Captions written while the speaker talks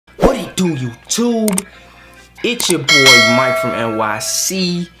What do YouTube? It's your boy Mike from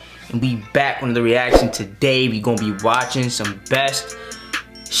NYC, and we back on the reaction. Today we gonna be watching some best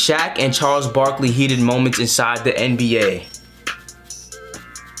Shaq and Charles Barkley heated moments inside the NBA.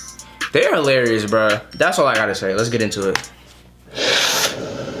 They're hilarious, bruh. That's all I gotta say. Let's get into it.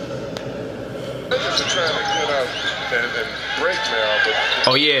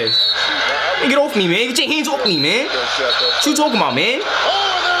 Oh yeah. Hey, get off me, man. Get your hands off me, man. What you talking about, man?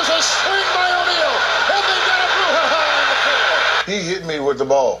 Oh, there's a swing by O'Neal. And they got a blue. He hit me with the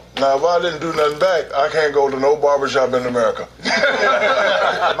ball. Now, if I didn't do nothing back, I can't go to no barbershop in America.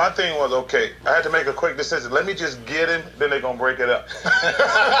 My thing was, okay, I had to make a quick decision. Let me just get him, then they're going to break it up.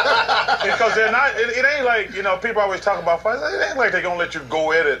 Because they're not, it ain't like, you know, people always talk about fights. It ain't like they're going to let you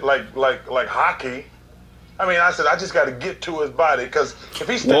go at it like hockey. I mean, I said, I just got to get to his body, because if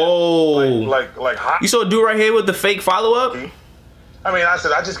he stands like hockey. You saw a dude right here with the fake follow-up? I mean, I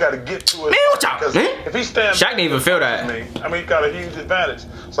said, I just got to get to his man, watch out, man. If he stands Shaq didn't even feel that. I mean, he got a huge advantage.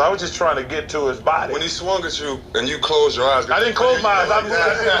 So I was just trying to get to his body. When he swung at you and you closed your eyes. I didn't close my eyes. I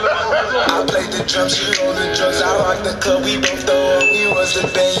played the drums, you know the drugs. I rocked the club, we both throw up. We was the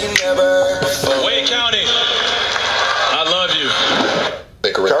band you never heard before. Wade County, I love you.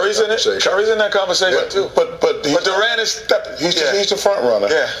 Curry's in it. Curry's in that conversation too. But Durant is stepping. He's the front runner.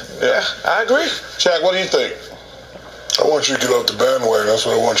 Yeah. I agree. Shaq, what do you think? I want you to get off the bandwagon. That's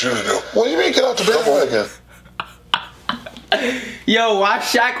what I want you to do. What do you mean get off the bandwagon? Yo, watch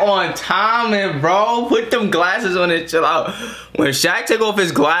Shaq on timing, bro. Put them glasses on and chill out. When Shaq take off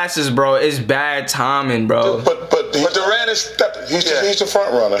his glasses, bro, it's bad timing, bro. But Durant is stepping. He's the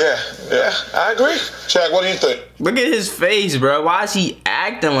front runner. Yeah. I agree. Shaq, what do you think? Look at his face, bro. Why is he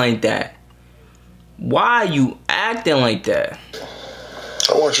acting like that? Why are you acting like that?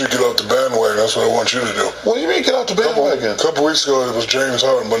 I want you to get off the bandwagon. That's what I want you to do. What do you mean get off the bandwagon? A couple weeks ago it was James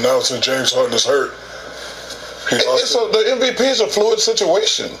Harden, but now since James Harden is hurt, so the MVP is a fluid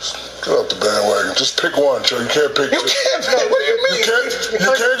situation. Get off the bandwagon. Just pick one, Joe. You can't pick two. You can't pick. What do you mean?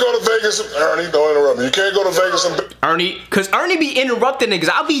 You can't go to Vegas. Ernie, don't interrupt me. You can't go to Vegas and Cause Ernie be interrupting niggas.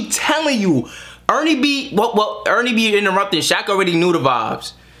 I'll be telling you, Ernie be interrupting. Shaq already knew the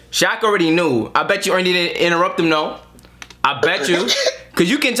vibes. Shaq already knew. I bet you Ernie didn't interrupt him, though. I bet you. Cause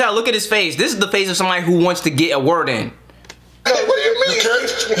you can tell. Look at his face. This is the face of somebody who wants to get a word in. Hey, what do you mean? You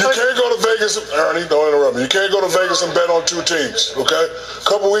can't go to Vegas. Ernie, don't interrupt me. You can't go to Vegas and bet on two teams, okay? A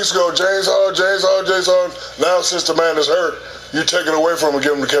couple weeks ago, James Harden. Now, since the man is hurt, you take it away from him and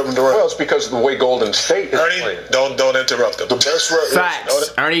give him to Kevin Durant. Well, it's because of the way Golden State is playing. Don't interrupt him. The best record.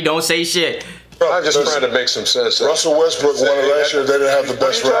 Facts. Ernie, don't say shit. I'm just trying to make some sense. Russell Westbrook won it last year. They didn't have the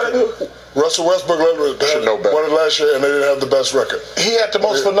best record. Russell Westbrook won it last year, and they didn't have the best record. He had the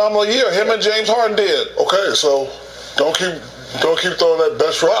most phenomenal year. Him and James Harden did. Okay, so don't keep throwing that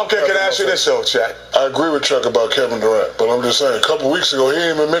best record. Well, okay, can I ask you this, though, Shaq? I agree with Chuck about Kevin Durant, but I'm just saying, a couple weeks ago, he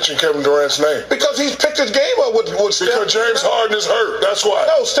didn't even mention Kevin Durant's name. Because he's picked his game up with Steph. Because James Harden is hurt, that's why.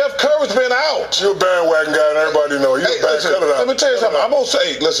 No, Steph Curry's been out. You're a bandwagon guy, and everybody knows. Cut it out. Let me tell you something. I'm going to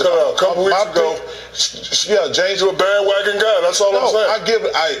say, listen. Cut it out. A couple weeks ago, James, you're a bandwagon guy, that's all I'm saying.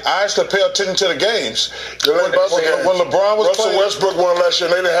 I actually pay attention to the games. When LeBron was Russell playing. Westbrook won last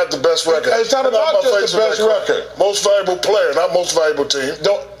year, and they didn't have the best record. It's not about just the best record. Most valuable player, not most valuable team.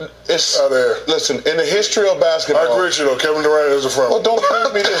 It's out there. Listen, in the history of basketball. I agree with you though. Kevin Durant is a front. Well, don't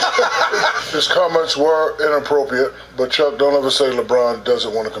accuse me this. His comments were inappropriate, but Chuck, don't ever say LeBron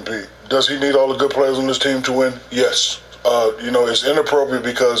doesn't want to compete. Does he need all the good players on this team to win? Yes. It's inappropriate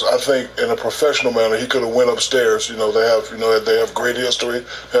because I think in a professional manner he could have went upstairs. They have great history,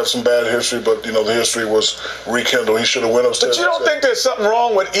 have some bad history, but the history was rekindled. He should have went upstairs. But you don't think there's something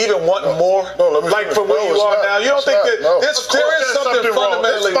wrong with even wanting more? No, let me like from where you are now. You don't think that there is something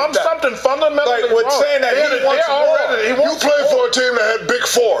fundamentally wrong? Something fundamentally like with wrong. saying that he wants more. You played for a team that had big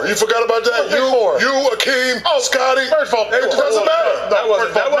four. You forgot about that? You, Akeem, Scotty. First of all, it doesn't matter. That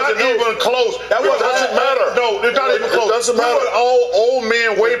wasn't even close. It doesn't matter. No, it's not even close. It doesn't matter. We were all old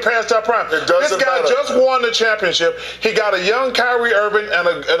men way past our prime. It doesn't matter. This guy just won the championship. He got a young Kyrie Irving and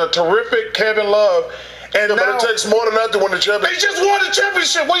a terrific Kevin Love. And but it takes more than that to win the championship. They just won the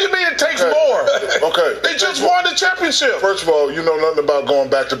championship. What do you mean it takes more? Okay. They just won the championship. First of all, you know nothing about going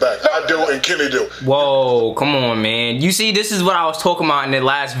back to back. I do and Kenny do. Whoa, come on, man. You see, this is what I was talking about in the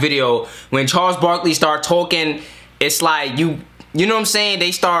last video. When Charles Barkley started talking, it's like you know what I'm saying?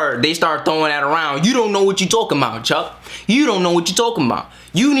 They start throwing that around. You don't know what you're talking about, Chuck. You don't know what you're talking about.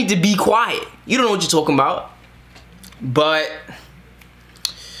 You need to be quiet. You don't know what you're talking about. But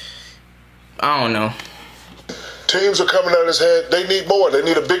I don't know. Teams are coming at his head. They need more. They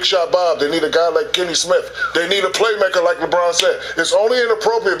need a big shot Bob. They need a guy like Kenny Smith. They need a playmaker like LeBron said. It's only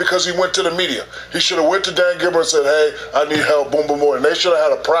inappropriate because he went to the media. He should have went to Dan Gilbert and said, hey, I need help, boom, boom, boom. And they should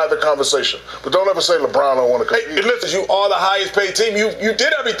have had a private conversation. But don't ever say LeBron don't want to compete. Hey, listen, you are the highest paid team. You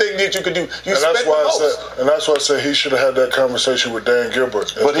did everything that you could do. You spent the most. And that's why I said he should have had that conversation with Dan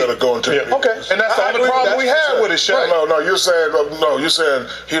Gilbert instead of going to the media. Okay. And that's the only problem we had with it, Shaq. No, you're saying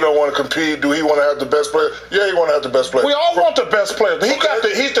he don't want to compete. Do he want to have the best player? Yeah, he want to have the best player. We all want the best player.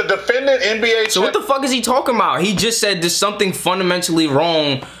 He's the defending NBA champ. So what the fuck is he talking about? He just said there's something fundamentally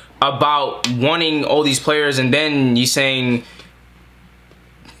wrong about wanting all these players, and then you saying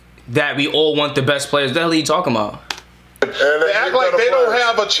that we all want the best players. What the hell are you talking about? They act like they don't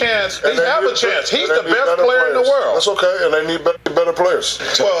have a chance. They have a chance. He's the best player in the world. That's okay, and they need better players.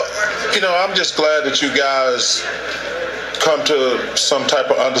 Well, I'm just glad that you guys come to some type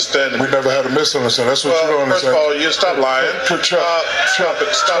of understanding. We never had a misunderstanding. That's what you don't understand. First of all, you stop lying.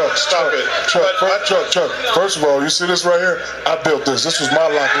 Chuck. First of all, you see this right here? I built this. This was my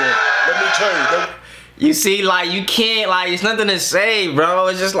locker room. Let me tell you. You see, like, you can't, like, it's nothing to say, bro.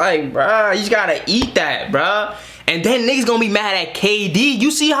 It's just like, bro, you just gotta eat that, bro. And then niggas gonna be mad at KD. You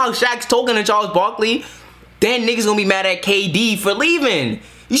see how Shaq's talking to Charles Barkley? Then niggas gonna be mad at KD for leaving.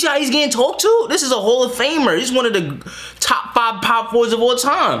 You see how he's getting talked to? This is a Hall of Famer. He's one of the top 5 power forwards of all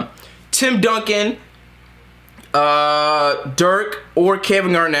time. Tim Duncan, Dirk, or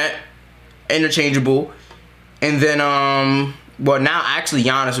Kevin Garnett, interchangeable. And then, well, now actually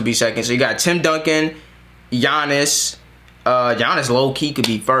Giannis would be second. So you got Tim Duncan, Giannis. Giannis low-key could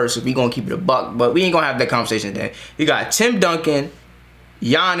be first if we gonna keep it a buck, but we ain't gonna have that conversation today. You got Tim Duncan,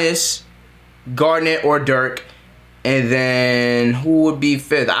 Giannis, Garnett, or Dirk. And then who would be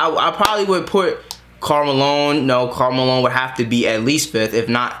fifth? I probably would put Karl Malone. No, Karl Malone would have to be at least fifth, if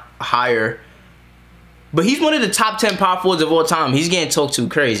not higher. But he's one of the top 10 power forwards of all time. He's getting talked to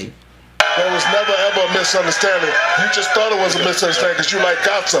crazy. There was never ever a misunderstanding. You just thought it was a misunderstanding because you like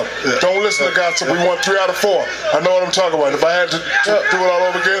gossip. Don't listen to gossip. We won 3 out of 4. I know what I'm talking about. If I had to do it all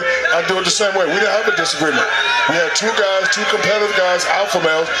over again, I'd do it the same way. We didn't have a disagreement. We had 2 guys, 2 competitive guys, alpha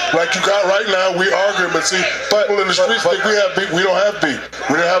males, like you got right now. We arguing, but see, people in the streets think we have beef. We don't have beef.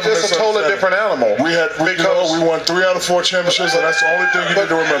 We didn't have a misunderstanding. It's a totally different animal. We won 3 out of 4 championships, and that's the only thing you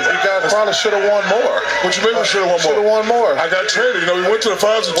need to remember. You guys probably should have won more. What you mean we should have won more? Should have won more. I got traded. You know, we went to the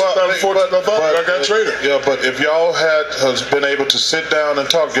finals in 2014. I got traded. Yeah, but if y'all had been able to sit down and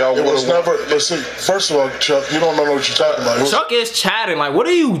talk, y'all would have never. Let's see. First of all, Chuck, you don't know what you're talking about. Chuck is chatting. Like, what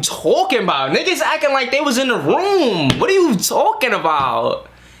are you talking about? Niggas acting like they was in the room. What are you talking about?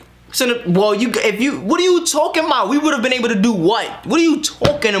 So, well, what are you talking about? We would have been able to do what? What are you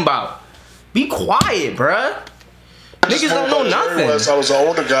talking about? Be quiet, bruh. Niggas don't know nothing. I was an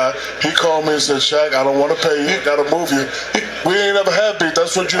older guy. He called me and said, Shaq, I don't want to pay you. I gotta move you. We ain't never had beef.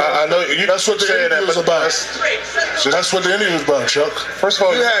 That's what I know. That's what the interview was about. That's what the interview was about, Chuck. First of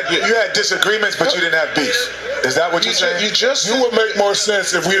all, you had disagreements, but you didn't have beef. Is that what you're saying? You would make more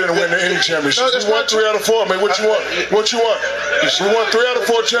sense if we didn't win any championships. We won 3 out of 4. I mean, what you want? What you want? We won 3 out of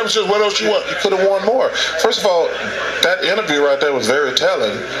 4 championships. What else you want? You could have won more. First of all, that interview right there was very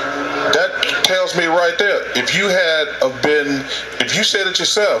telling. That tells me right there, if you said it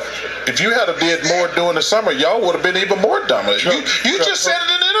yourself, if you had did more during the summer, y'all would have been even more dominant. You just said it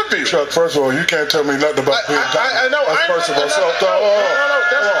in the interview. Chuck, first of all, you can't tell me nothing about being dominant. I know. First of all, it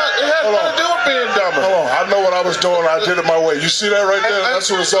has nothing to do with being dominant. Hold on. I know what I was doing. I did it my way. You see that right there?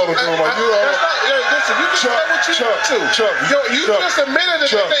 That's what it's all doing. Listen, you can say what you want to. Chuck, you just admitted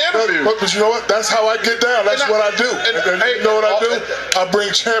it in the interview. But you know what? That's how I get down. That's what I do. And you know what I do? I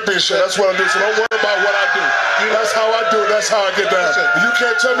bring championship. That's what I do. So don't worry about what I do. That's how I do it. That's how I get down. You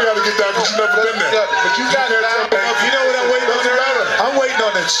can't tell me how to get down because you've never been there. But you got down. You know what I'm waiting on? I'm waiting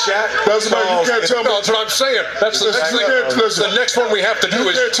on that Shaq. Doesn't matter. You can't tell me. That's what I'm saying. That's the next one we have to do.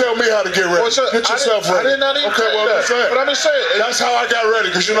 You can't tell me how to get ready. Get yourself ready. I did not even say that. But I'm just saying. That's how I got ready.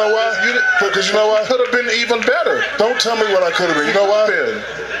 Because you know why? Because you know why? Could have been even better. Don't tell me what I could have been. You know why?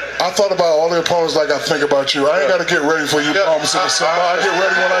 I thought about all the opponents like I think about you. I ain't got to get ready for you opponents in the summer. I get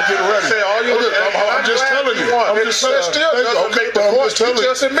ready when I get ready. I'm just telling you. I'm just saying. Still doesn't make the point. You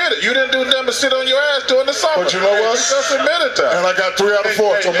just admitted. You didn't do nothing but sit on your ass during the summer. But you know what? You just admitted that. And I got 3 out of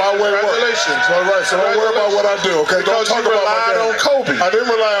 4. So my way works. Congratulations. All right. So don't worry about what I do. Okay. Don't talk about my game. On Kobe. I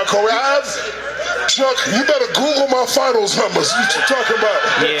didn't rely on Kobe. Chuck, you better Google my finals numbers. You talking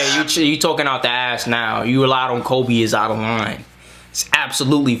about? Yeah, you talking out the ass now. You relied on Kobe is out of line. It's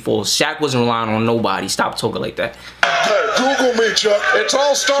absolutely false. Shaq wasn't relying on nobody. Stop talking like that. Hey, Google me, Chuck. It's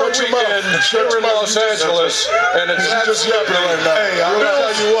All-Star Weekend here in Los Angeles, and it's just yapping right now. Hey, I'm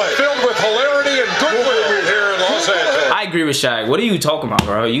gonna tell you what. filled with hilarity and goodwill here in Los Angeles. I agree with Shaq. What are you talking about,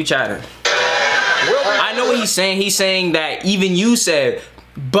 bro? You chatting. I know what he's saying. He's saying that even you said,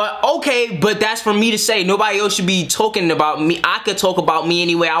 but okay, but that's for me to say. Nobody else should be talking about me. I could talk about me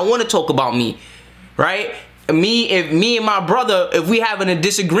anyway. I want to talk about me, right? If me and my brother, if we having a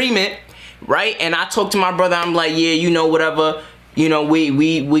disagreement, right? And I talk to my brother, I'm like, yeah, you know, whatever. You know,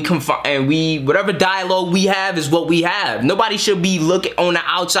 we confine, and whatever dialogue we have is what we have. Nobody should be looking on the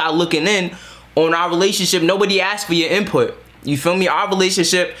outside looking in on our relationship. Nobody asked for your input. You feel me? Our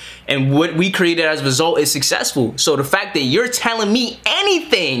relationship and what we created as a result is successful. So the fact that you're telling me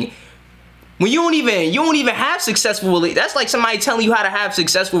anything when you don't even have successful relationships, that's like somebody telling you how to have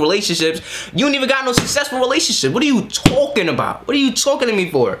successful relationships. You don't even got no successful relationship. What are you talking about? What are you talking to me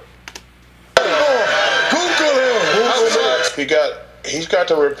for? He's got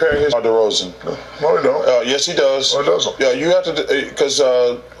to repair his DeRozan. No, he don't. Yes, he does. No, he doesn't. Yeah, you have to, because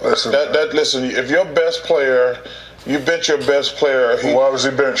listen, if your best player, you bench your best player. Why was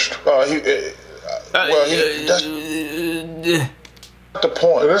he benched? That's the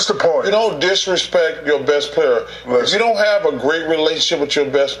point. That's the point. You don't disrespect your best player. Listen. If you don't have a great relationship with your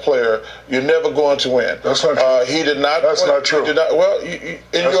best player, you're never going to win. That's not true. He did not. That's not true. Did not, well, in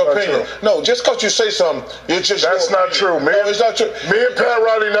that's your opinion, no. Just because you say something, it's just. That's not true. No, it's not true. Me and Pat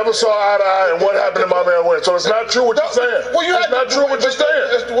Riley never saw eye to eye, and what happened to my man win. So it's not true what you're saying. Well, it's not true what you're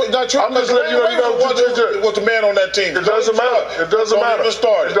saying. It's not true. I'm just letting you know was the man on that team. It doesn't matter. It doesn't matter. It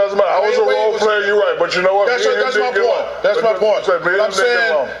doesn't matter. I was a role player. You're right, but you know what? That's my point. That's my point. I'm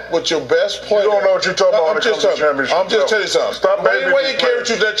saying. With your best player. You don't know what you're talking about when it comes to championship. I'm just telling you something. Stop baby. Why you carried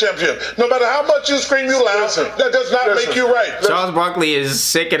you to that championship? No matter how much you scream you loud, that does not make you right. Charles Barkley is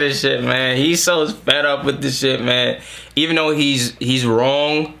sick of this shit, man. He's so fed up with this shit, man. Even though he's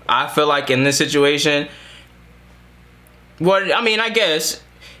wrong, I feel like in this situation, well, I mean, I guess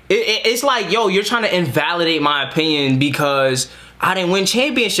it's like, yo, you're trying to invalidate my opinion because I didn't win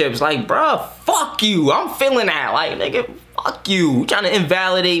championships. Like, bruh, fuck you. I'm feeling that. Like, nigga, fuck you. You trying to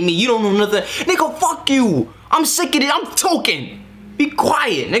invalidate me. You don't know nothing. Nigga, fuck you. I'm sick of it. I'm talking. Be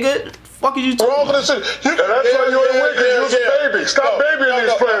quiet, nigga. Fuck is you talking about? That's why you ain't win, because you was a baby. Stop babying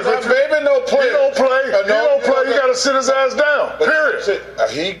these players. Baby no play. He don't play. He don't play. He got to sit his ass down. Period.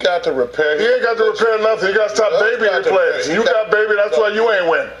 He got to repair. He ain't got to repair nothing. He got to stop babying the players. You got baby. That's why you ain't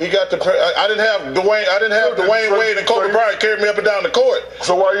win. He got to. I didn't have Dwayne Wade and Kobe Bryant carry me up and down the court.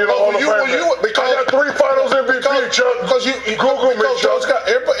 So why you don't want to play? Because I got 3 Finals MVP, Chuck. Because you Google me, Chuck.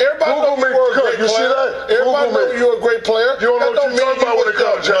 Everybody knows you're a great player. You see that? Everybody knows you're a great player. You don't know what you're talking about when it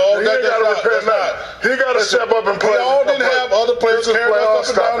comes, Chuck. He ain't got to repair nothing. He got to step up and play. We all didn't have other players carrying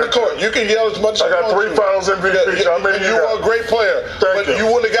us up and down the court. You can yell as much as you want to. I got 3 Finals MVP. You are a great player. But you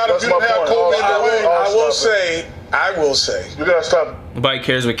wouldn't have got if you didn't have Kobe and Dwayne. I will say. You got to stop. Nobody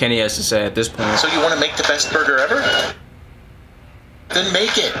cares what Kenny has to say at this point. So you want to make the best burger ever? Then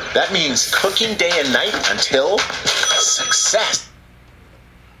make it. That means cooking day and night until success.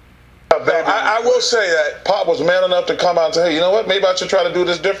 I will say that Pop was man enough to come out and say, hey, you know what? Maybe I should try to do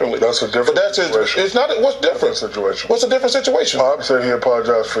this differently. That's a different situation. It's not. What's different? Situation. What's a different situation? Pop said he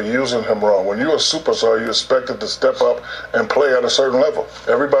apologized for using him wrong. When you're a superstar, you're expected to step up and play at a certain level.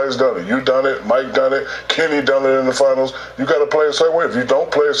 Everybody's done it. You done it. Mike done it. Kenny done it in the finals. You got to play a certain way. If you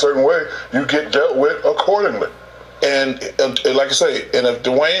don't play a certain way, you get dealt with accordingly. And like I say, and if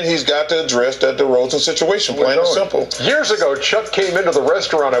Dwayne, he's got to address that DeRozan situation, plain and simple. Years ago, Chuck came into the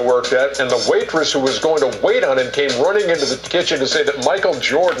restaurant I worked at, and the waitress who was going to wait on him came running into the kitchen to say that Michael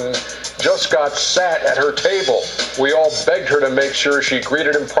Jordan just got sat at her table. We all begged her to make sure she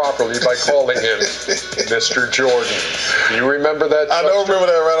greeted him properly by calling him Mr. Jordan. You remember that? I don't remember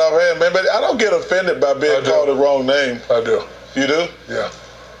that right offhand, man, but I don't get offended by being called the wrong name. I do. You do? Yeah.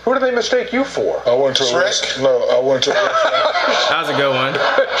 Who do they mistake you for? I went to Shaq? I went to That was a good one.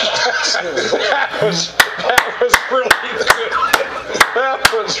 that was really good. That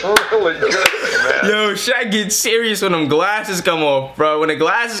was really good, man. Yo, Shaq gets serious when them glasses come off, bro. When the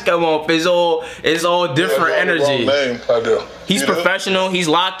glasses come off, it's all different energy. Name. I do. He's professional. He's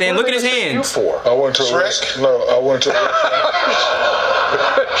locked in. Look at his hands. I went to Shaq? I went to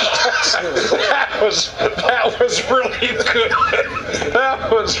That was really good.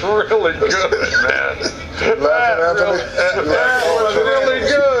 That was really good, man. That was really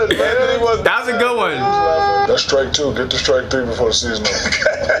good, man. That was a good one. That's strike 2. Get to strike 3 before the season ends.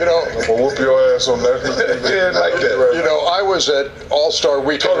 You know, I'm gonna whoop your ass on that. Yeah, like that. Right. You know, I was at All-Star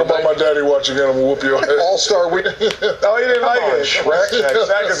Weekend. Talk about my daddy watch again. I'm gonna whoop your ass. All-Star Week. Oh, he didn't like it. Shrek.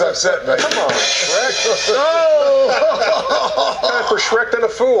 Shaq is upset, man. Come on, Shrek. Time for Shrek than a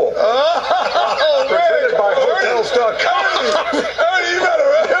fool. Presented by Hotels.com. Ernie, you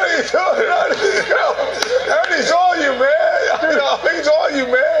better. Ernie's on you, man. He's on you,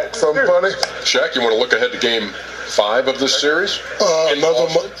 man. Something funny? Shaq, you want to look ahead to Game 5 of this series?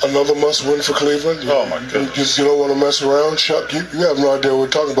 Another must-win for Cleveland. Oh my goodness! You don't want to mess around, Chuck. You have no idea what we're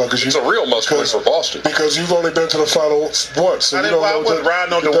talking about it's a real must-win for Boston because you've only been to the final once. So I wasn't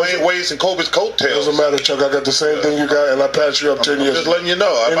riding on Dwayne Wade's and Kobe's coattails. Doesn't matter, Chuck. I got the same thing you got, and I passed you up 10 years. Just letting you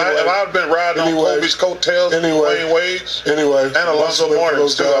know. If I'd been riding on Kobe's coattails, Dwayne Wade's, and Alonzo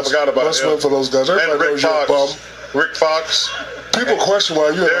Mourning's too, I forgot about him. Must win for those guys. And Rick Fox. Rick Fox. People question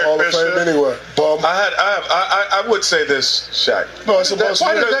why you're in the Hall of Fame anyway, bum. I would say this, Shaq. No, it's a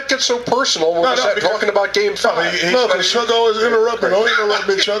why did that get so personal when we're talking about Game 5? No, because Chuck always interrupting. Don't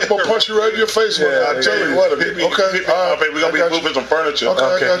interrupt me, Chuck. I'm going to punch you right in your face. Yeah, I'll tell you what. Okay. We're going to be moving some furniture.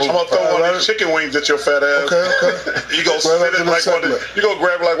 Okay. I'm going to throw one of these chicken wings at your fat ass. Okay. You going to sit it like one you going to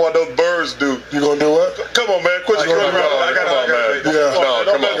grab it like one of those birds do. You going to do what? Come on, man. Quit screwing around. Come on, man.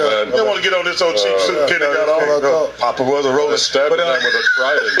 Come on, man. You don't want to get on this old cheap suit kid that got on. Papa was a roller stab with a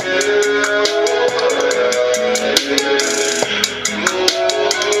trident.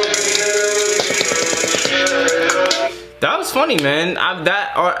 That was funny, man.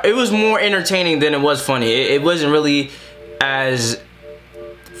 It was more entertaining than it was funny. It wasn't really as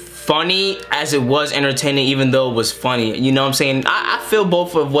funny as it was entertaining, even though it was funny. You know what I'm saying? I feel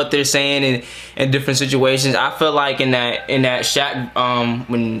both of what they're saying in different situations. I feel like in that Shaq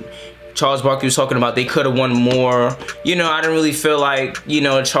when Charles Barkley was talking about they could have won more. You know, I didn't really feel like, you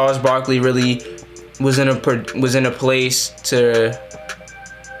know, Charles Barkley really was in a place to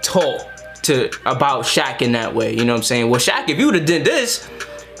talk about Shaq in that way. You know what I'm saying? Well, Shaq, if you would have did this,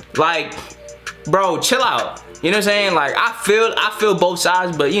 like, bro, chill out. You know what I'm saying? Like, I feel both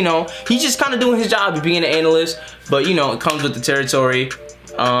sides, but you know, he's just kind of doing his job of being an analyst. But you know, it comes with the territory.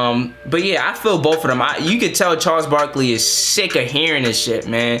 But yeah, I feel both of them. You could tell Charles Barkley is sick of hearing this shit,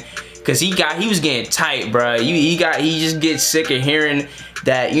 man. Cause he was getting tight, bro. He just gets sick of hearing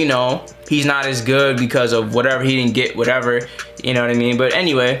that, you know, he's not as good because of whatever he didn't get, whatever. You know what I mean? But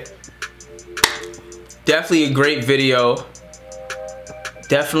anyway, definitely a great video.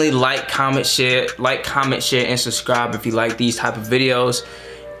 Definitely like, comment, share, and subscribe if you like these type of videos.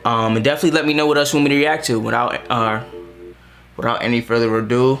 And definitely let me know what else you want me to react to without any further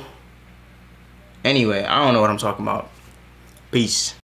ado. Anyway, I don't know what I'm talking about. Peace.